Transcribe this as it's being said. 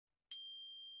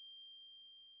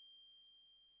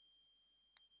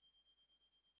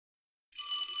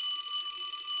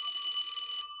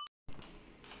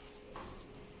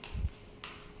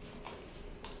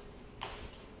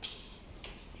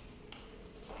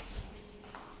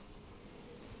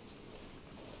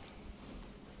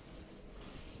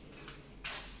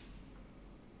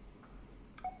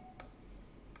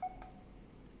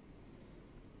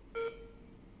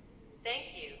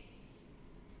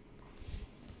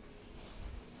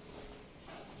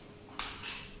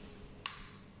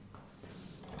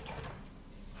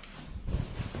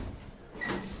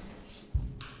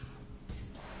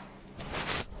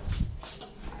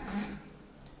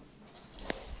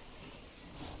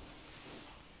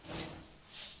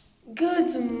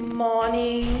Good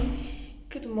morning.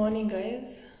 Good morning,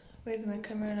 guys. Where's my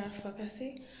camera not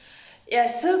focusing?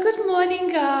 Yeah, so good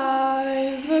morning,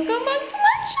 guys. Welcome back to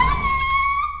my channel.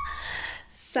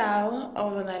 So, I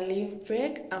was on a leave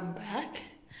break. I'm back.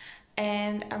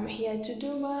 And I'm here to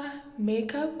do my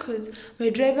makeup because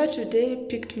my driver today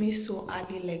picked me so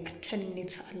early, like 10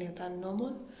 minutes earlier than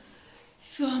normal.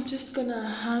 So, I'm just gonna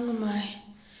hang my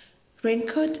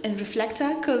raincoat and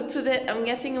reflector because today I'm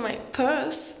getting my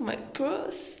purse to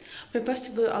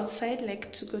go outside,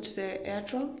 like to go to the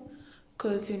airdrop,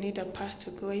 because you need a pass to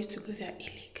go. I used to go there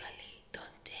illegally,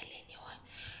 don't tell anyone.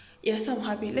 Yes, I'm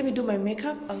happy. Let me do my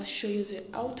makeup. I'll show you the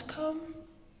outcome,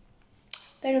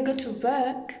 then we go to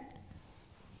work.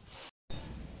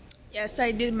 Yes,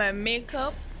 I did my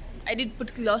makeup. I did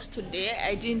put gloss today.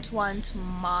 I didn't want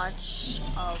much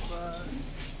of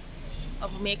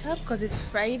makeup because it's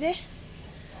Friday.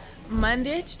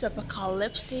 Monday tutapaka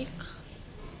lipstick.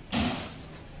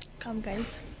 Come,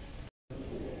 guys.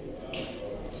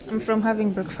 I'm from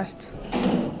having breakfast.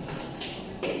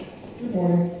 Good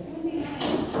morning.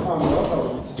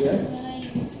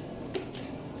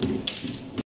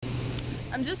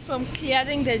 I'm just from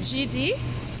clearing the GD.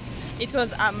 It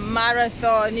was a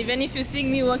marathon. Even if you see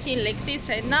me walking like this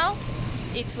right now,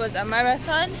 it was a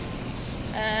marathon.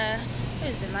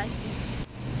 Where's the lighting?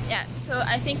 Yeah, so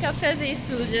I think after this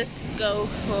we'll just go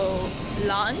for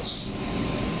lunch.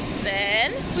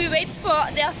 Then we wait for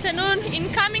the afternoon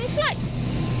incoming flight.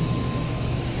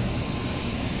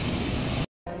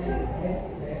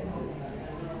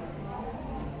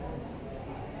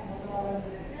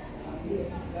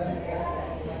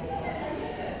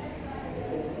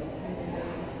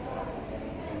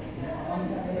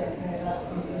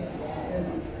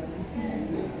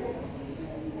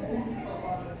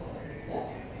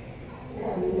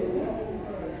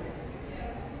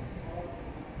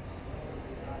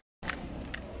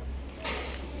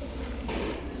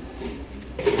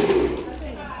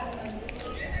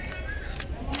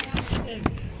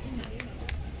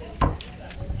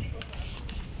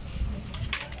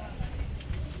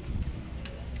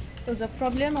 There was a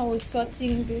problem. I was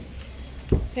sorting these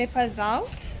papers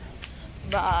out,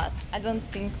 but I don't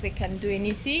think they can do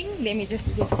anything. Let me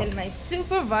just go tell my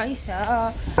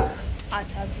supervisor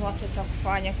atajua cha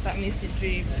kufanya kwa mimi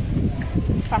sijui.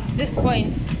 Past this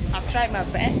point, I've tried my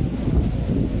best.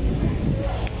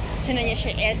 Tunaonyesha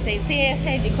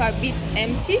airside ilikuwa a bit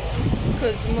empty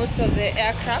because most of the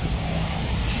aircrafts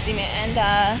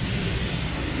zimeenda.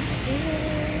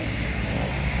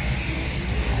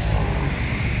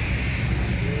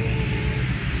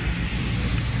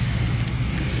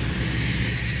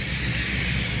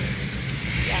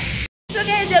 So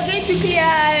guys, we are going to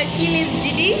clear Kili's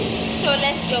GD, so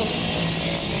let's go.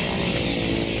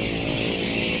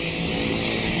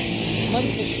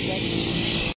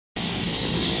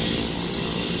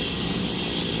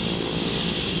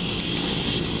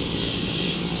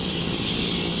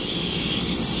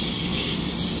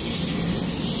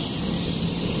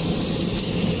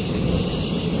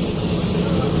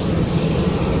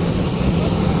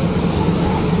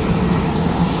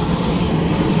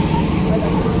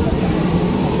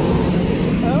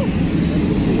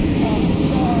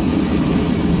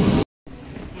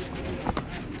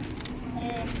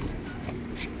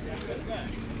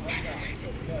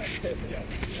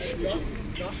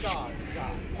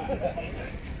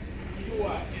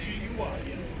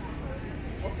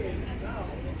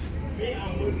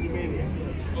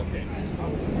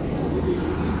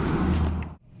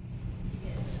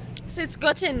 So it's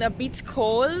gotten a bit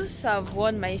cold, so I've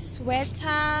worn my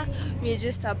sweater. We're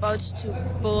just about to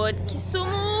board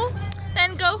Kisumu,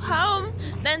 then go home.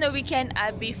 Then the weekend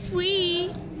I'll be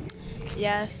free.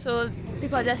 Yeah, so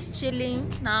people are just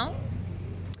chilling now.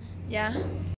 Yeah.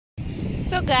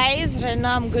 So guys, right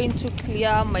now I'm going to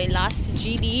clear my last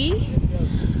GD.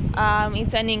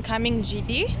 It's an incoming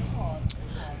GD.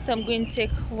 So I'm going to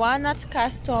take one at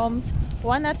customs,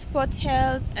 one at port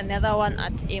health, another one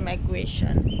at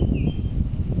immigration.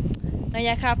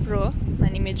 Nanyaka pro na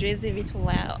nimedress vitu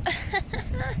well.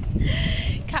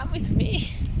 Come with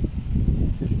me.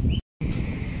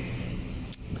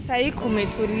 Sai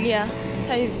kumetulia.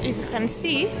 So if you can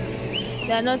see,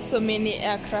 there are not so many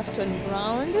aircraft on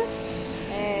ground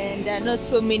and there are not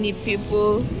so many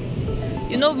people.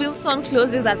 You know, Wilson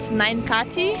closes at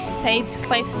 9:30, so it's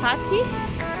 5:30.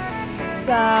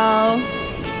 So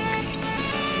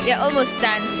we're almost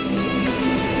done.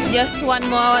 Just 1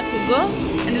 more hour to go,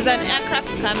 and there's an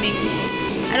aircraft coming.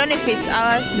 I don't know if it's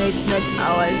ours. No, it's not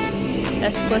ours.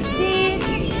 Let's proceed.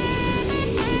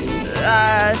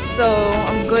 So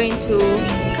I'm going to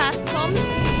customs,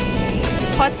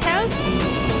 port health,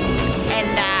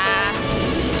 and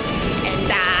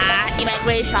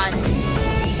immigration.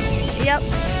 Yep.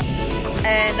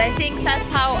 And I think that's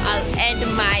how I'll end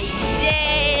my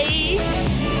day.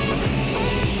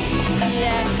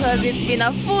 Yeah, because it's been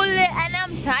a full day and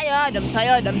I'm tired.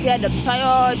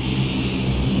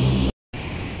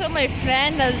 So my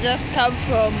friend has just come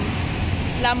from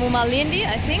Lamu Malindi,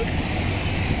 I think.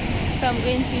 So I'm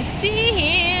going to see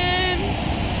him.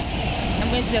 I'm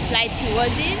going to the flight he was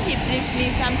in. He brings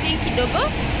me something kidogo.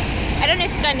 I don't know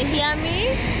if you can hear me,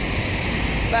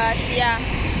 but yeah.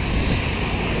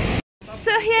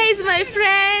 So here is my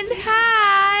friend.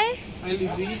 Hi. Hi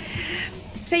Lizzie.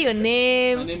 Say your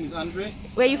name. My name is Andre.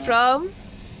 Where are you from?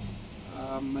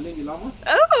 Malindi Lamu.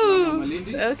 Oh. Lamu,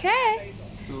 Malindi. Okay.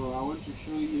 So I want to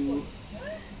show you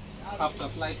after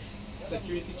flight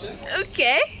security check.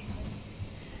 Okay.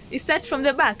 You start from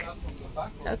the back. Start from the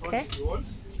back or Okay. front if you want.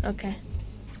 Okay.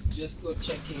 Just go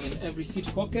checking in every seat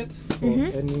pocket for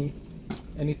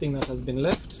anything that has been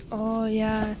left. Oh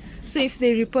yeah. So if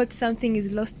they report something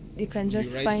is lost, you can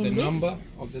just You write find the it. number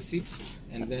of the seat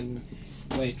and then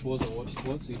where it was or what it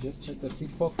was. You just check the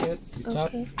seat pockets, you tap,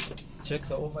 Okay. check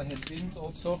the overhead bins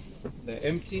also. They're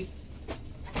empty.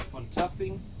 On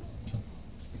tapping.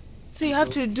 So you have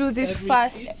to do this Every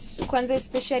first, seat. Kwanza,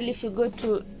 especially if you go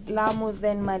to Lamu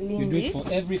then You do Malindi. it for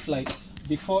every flight,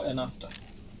 before and after.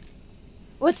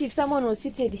 What if someone was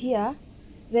seated here,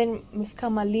 then Mifika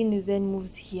Malindi then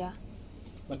moves here?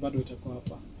 But bado itakuwa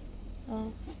hapa.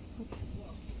 Oh,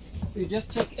 So you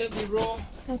just check every row.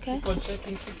 okay. Keep on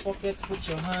checking seat pockets, put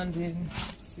your hand in.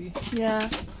 See, Yeah.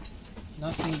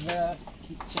 nothing there.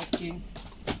 Keep checking.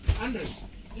 Andre,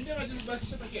 you never do back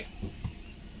to again.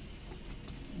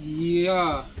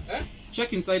 Yeah. Eh?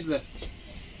 Check inside there.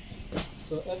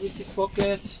 So every seat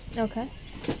pocket, Okay.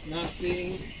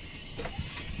 nothing.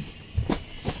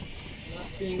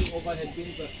 Nothing. Overhead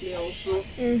bins are clear also.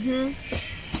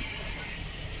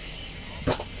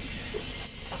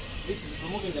 This is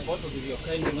removing the bottles if you're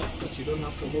kind enough, but you don't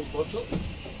have to move bottles.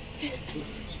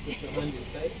 Put your hand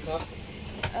inside. Cup.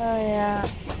 Oh yeah.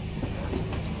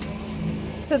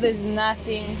 So there's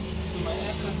nothing. So my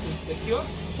aircraft is secure.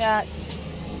 Yeah.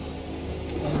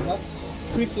 And that's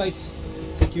pre-flight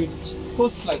security,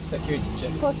 post-flight security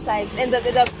checks. Post flight and the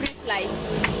pre-flight.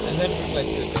 And then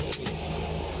pre-flight security.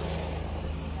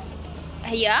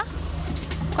 Here.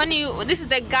 This is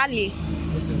the galley.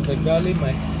 This is the galley,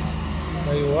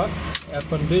 where you work. Air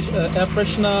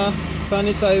freshener,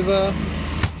 sanitizer.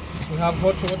 We have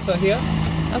hot water here.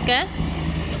 Okay.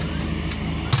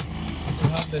 We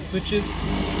have the switches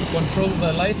to control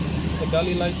the light, the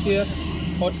galley light here.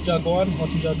 Hot jug 1, hot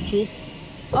jug 2.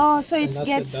 Oh, so And it that's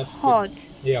gets it, that's hot.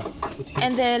 Yeah. It heats.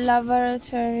 And the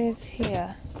laboratory is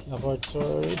here.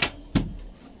 Laboratory.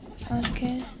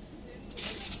 Okay.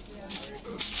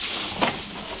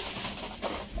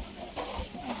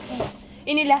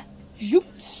 Inila. Zoop.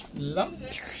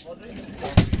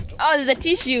 Oh, there's a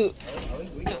tissue.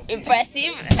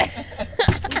 Impressive.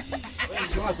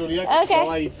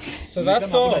 Okay. So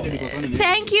that's all.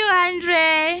 Thank you,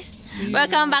 Andre.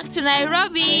 Welcome back to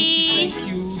Nairobi. Thank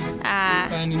you.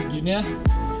 Fine engineer.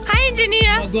 Hi,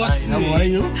 engineer. Oh God, how are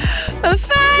you? I'm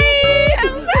fine.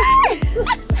 I'm fine.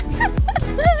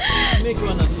 Next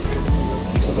one.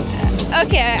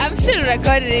 Okay, I'm still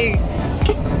recording.